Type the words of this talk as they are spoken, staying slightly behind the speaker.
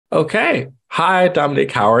Okay. Hi,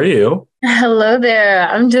 Dominique. How are you? Hello there.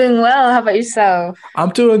 I'm doing well. How about yourself? I'm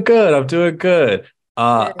doing good. I'm doing good.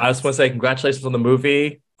 I Good. just want to say congratulations on the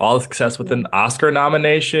movie. All the success with the Yeah. Oscar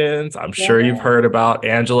nominations. I'm sure you've Yeah. heard about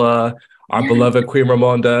Angela, our beloved Queen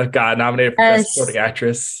Ramonda, got nominated for Best Supporting Yes.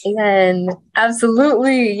 Actress. And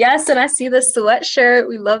absolutely. Yes. And I see the sweatshirt.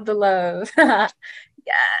 We love the love. I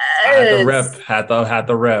had the rep, Yes. had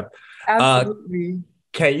the rep. Uh, Absolutely.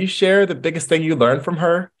 can you share the biggest thing you learned from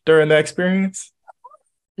her during the experience?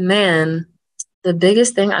 Man, the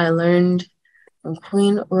biggest thing I learned from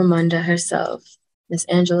Queen Ramonda herself, Miss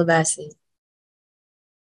Angela Bassett,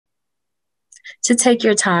 to take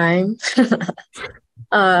your time.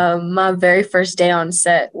 My very first day on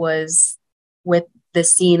set was with the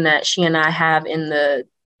scene that she and I have in the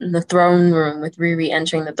throne room with Riri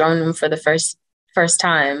entering the throne room for the first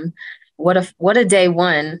time. What a day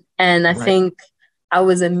one. And I Right. think I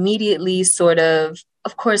was immediately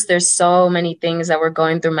of course, there's so many things that were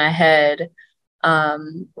going through my head.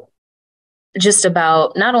 Um, just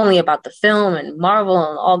about not only about the film and Marvel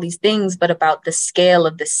and all these things, but about the scale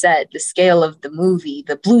of the set, the scale of the movie,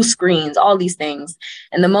 the blue screens, all these things.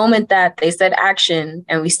 And the moment that they said action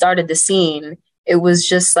and we started the scene, it was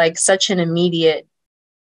just like such an immediate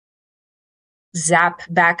zap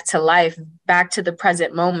back to life, back to the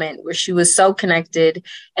present moment where she was so connected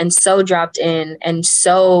and so dropped in and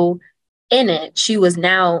so in it. She was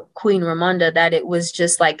now Queen Ramonda that it was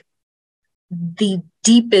just like the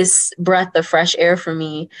deepest breath of fresh air for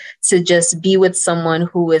me to just be with someone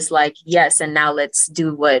who is like, yes, and now let's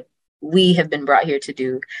do what we have been brought here to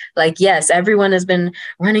do. Like, yes, everyone has been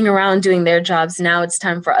running around doing their jobs. Now it's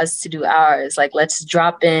time for us to do ours. Like, let's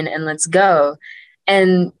drop in and let's go.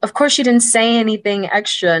 And of course, she didn't say anything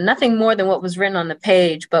extra, nothing more than what was written on the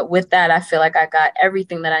page. But with that, I feel like I got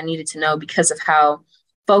everything that I needed to know because of how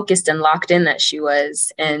focused and locked in that she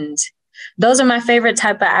was. And those are my favorite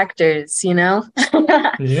type of actors, you know? So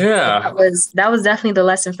Yeah. that was definitely the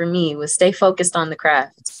lesson for me was stay focused on the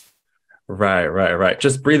craft. Right, right, right.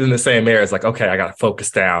 Just breathing the same air. It's like, okay, I gotta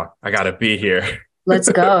focus down. I gotta be here. Let's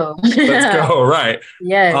go. Let's go. Right.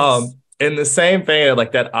 Yes. In the same vein of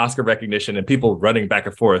like that Oscar recognition and people running back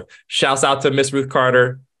and forth, shouts out to Miss Ruth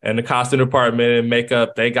Carter and the costume department and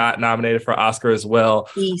makeup. They got nominated for Oscar as well.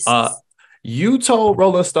 Uh, Beasts. you told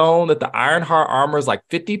Rolling Stone that the Ironheart armor is like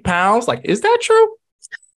 50 pounds. Like, is that true?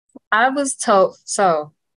 I was told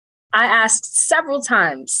so I asked several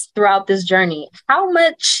times throughout this journey, how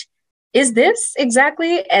much is this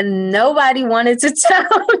exactly? And nobody wanted to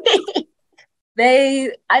tell me.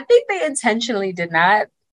 I think they intentionally did not,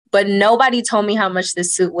 but nobody told me how much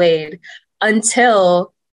this suit weighed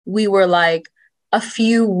until we were like a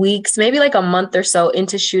few weeks, maybe like a month or so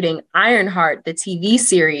into shooting Ironheart, the TV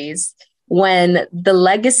series. When the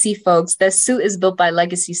Legacy folks, the suit is built by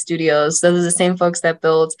Legacy Studios. Those are the same folks that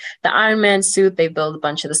build the Iron Man suit. They build a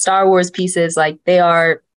bunch of the Star Wars pieces. Like they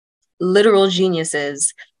are literal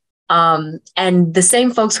geniuses. And the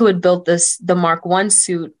same folks who had built the Mark One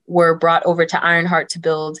suit were brought over to Ironheart to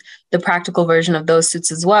build the practical version of those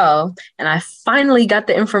suits as well. And I finally got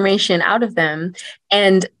the information out of them.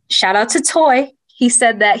 And shout out to Toy. He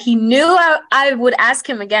said that he knew I would ask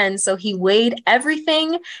him again. So he weighed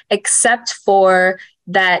everything except for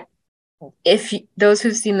that. If those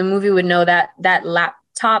who've seen the movie would know that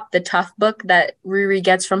laptop, the tough book that Riri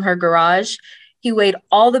gets from her garage, he weighed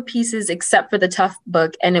all the pieces except for the tough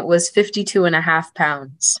book, and it was 52 and a half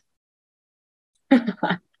pounds.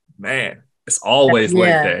 Man, it's always leg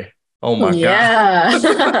Yeah. day. Oh my God.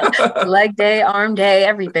 Yeah. Leg day, arm day,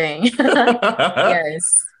 everything.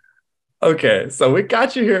 Yes. Okay, so we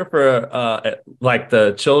got you here for like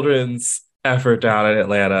the children's effort down in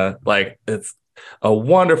Atlanta. Like it's a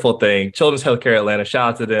wonderful thing. Children's Healthcare Atlanta,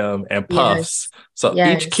 shout out to them and Puffs. Yes. So each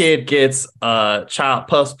Yes. kid gets a child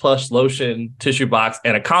Puffs plush lotion tissue box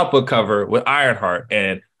and a comic book cover with Ironheart.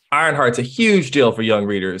 And Ironheart's a huge deal for young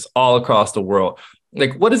readers all across the world.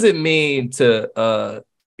 Like, what does it mean to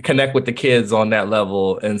connect with the kids on that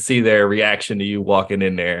level and see their reaction to you walking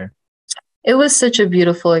in there? It was such a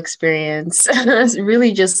beautiful experience. It's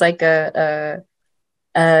really just like a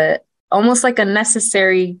almost like a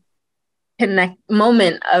necessary connect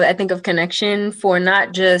moment of, I think, of connection for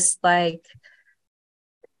not just like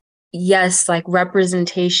yes, like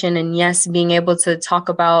representation and yes, being able to talk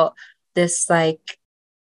about this like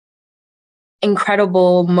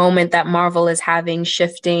incredible moment that Marvel is having,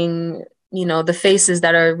 shifting, the faces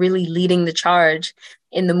that are really leading the charge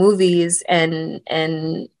in the movies and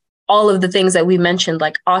all of the things that we mentioned,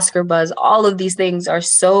 like Oscar buzz, all of these things are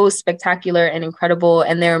so spectacular and incredible,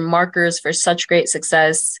 and they're markers for such great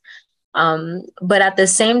success. But at the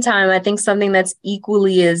same time, I think something that's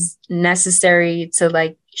equally as necessary to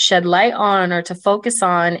like shed light on or to focus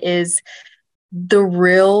on is the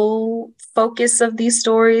real focus of these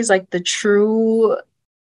stories, like the true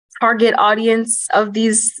target audience of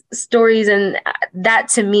these stories. And that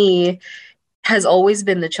to me has always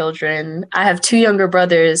been the children. I have two younger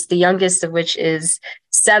brothers, the youngest of which is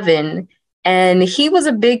 7. And he was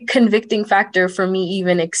a big convicting factor for me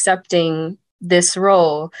even accepting this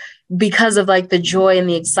role because of like the joy and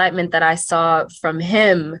the excitement that I saw from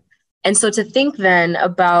him. And so to think then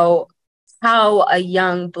about how a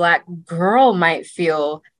young Black girl might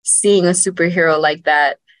feel seeing a superhero like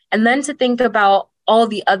that, and then to think about all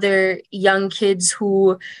the other young kids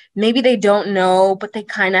who maybe they don't know, but they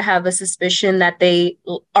kind of have a suspicion that they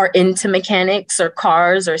are into mechanics or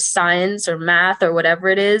cars or science or math or whatever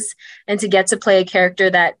it is. And to get to play a character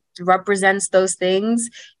that represents those things,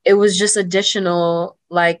 it was just additional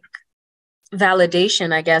like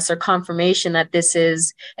validation, I guess, or confirmation that this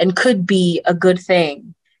is and could be a good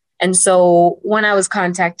thing. And so when I was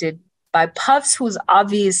contacted by Puffs, who's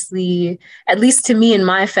obviously, at least to me and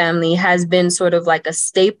my family, has been sort of like a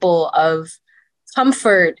staple of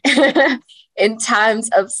comfort in times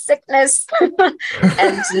of sickness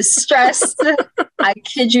and distress. I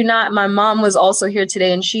kid you not, my mom was also here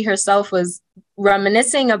today and she herself was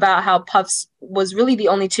reminiscing about how Puffs was really the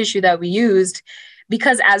only tissue that we used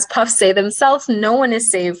because as Puffs say themselves, no one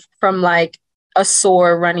is safe from like a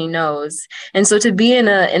sore runny nose. And so to be in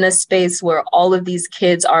a space where all of these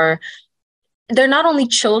kids they're not only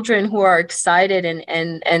children who are excited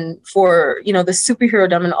and for, you know, the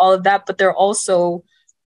superhero-dom and all of that, but they're also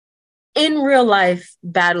in real life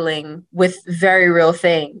battling with very real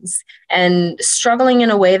things and struggling in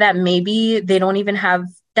a way that maybe they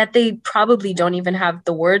probably don't even have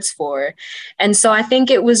the words for. And so I think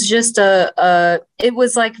it was just it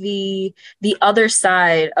was like the other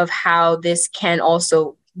side of how this can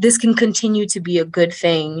continue to be a good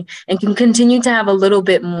thing and can continue to have a little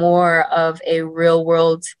bit more of a real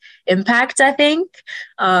world impact, I think.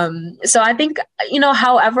 So I think, you know,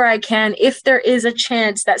 however I can, if there is a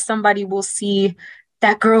chance that somebody will see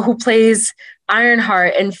that girl who plays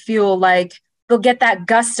Ironheart and feel like they'll get that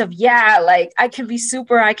gust of, yeah, like I can be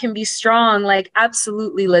strong, like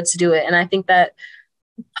absolutely, let's do it. And I think that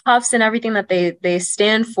Puffs and everything that they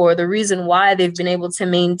stand for, the reason why they've been able to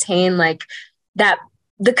maintain like that,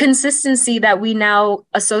 the consistency that we now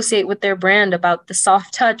associate with their brand about the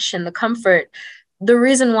soft touch and the comfort, the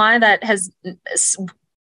reason why that has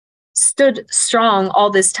stood strong all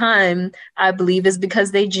this time, I believe, is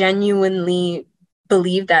because they genuinely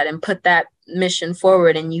believe that and put that mission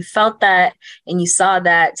forward. And you felt that and you saw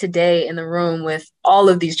that today in the room with all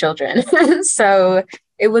of these children. So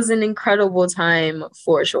it was an incredible time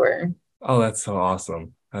for sure. Oh, that's so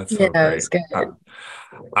awesome. That's so It great. was good. Now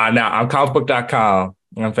I'm comicbook.com.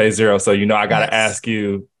 I'm Phase Zero. So, you know, I got to ask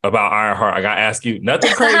you about Ironheart. I got to ask you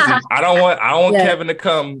nothing crazy. I don't want Kevin to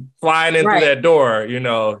come flying in through that door. You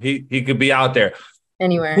know, he could be out there.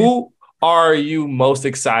 Anywhere. Who are you most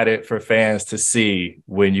excited for fans to see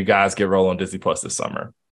when you guys get rolling on Disney Plus this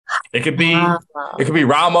summer? It could be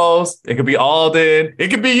Ramos. It could be Alden. It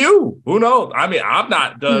could be you. Who knows? I mean, I'm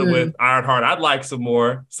not done with Ironheart. I'd like some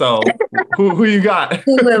more. So who you got?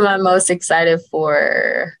 Who am I most excited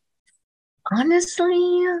for?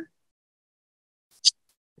 Honestly,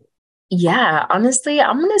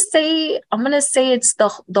 I'm gonna say it's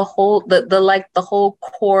the whole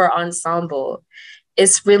core ensemble.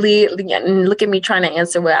 It's really, look at me trying to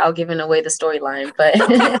answer without giving away the storyline, but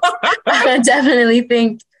I definitely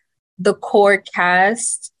think the core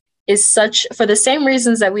cast is for the same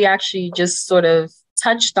reasons that we actually just sort of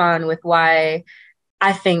touched on with why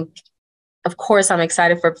I think, of course, I'm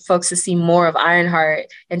excited for folks to see more of Ironheart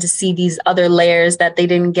and to see these other layers that they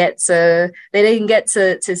didn't get to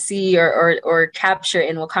see or capture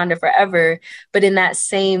in Wakanda Forever. But in that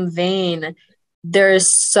same vein, there's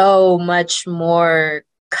so much more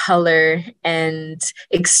color and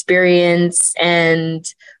experience and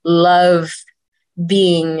love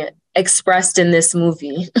being expressed in this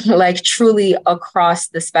movie, like truly across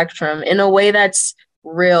the spectrum in a way that's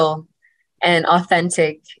real and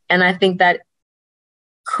authentic. And I think that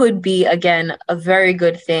could be, again, a very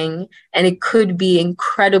good thing. And it could be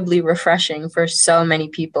incredibly refreshing for so many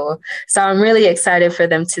people. So I'm really excited for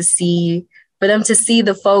them to see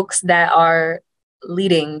the folks that are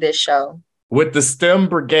leading this show. With the STEM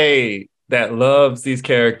brigade that loves these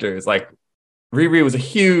characters, like Riri was a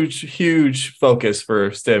huge focus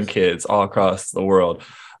for STEM kids all across the world.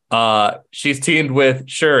 She's teamed with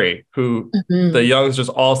Shuri, who the youngsters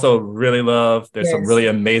also really love. There's some really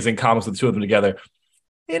amazing comics with the two of them together.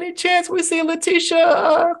 any chance we see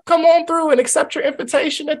Letitia come on through and accept your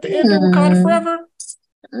invitation at the end of Wakanda Forever?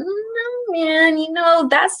 No, man,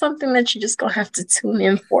 that's something that you just gonna have to tune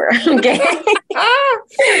in for. Okay.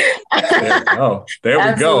 There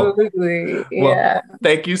we go. Absolutely. Well, yeah.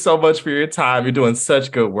 Thank you so much for your time. You're doing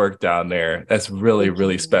such good work down there. That's really,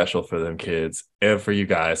 really special for them kids and for you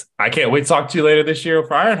guys. I can't wait to talk to you later this year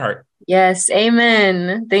for Ironheart. Yes.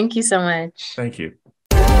 Amen. Thank you so much. Thank you.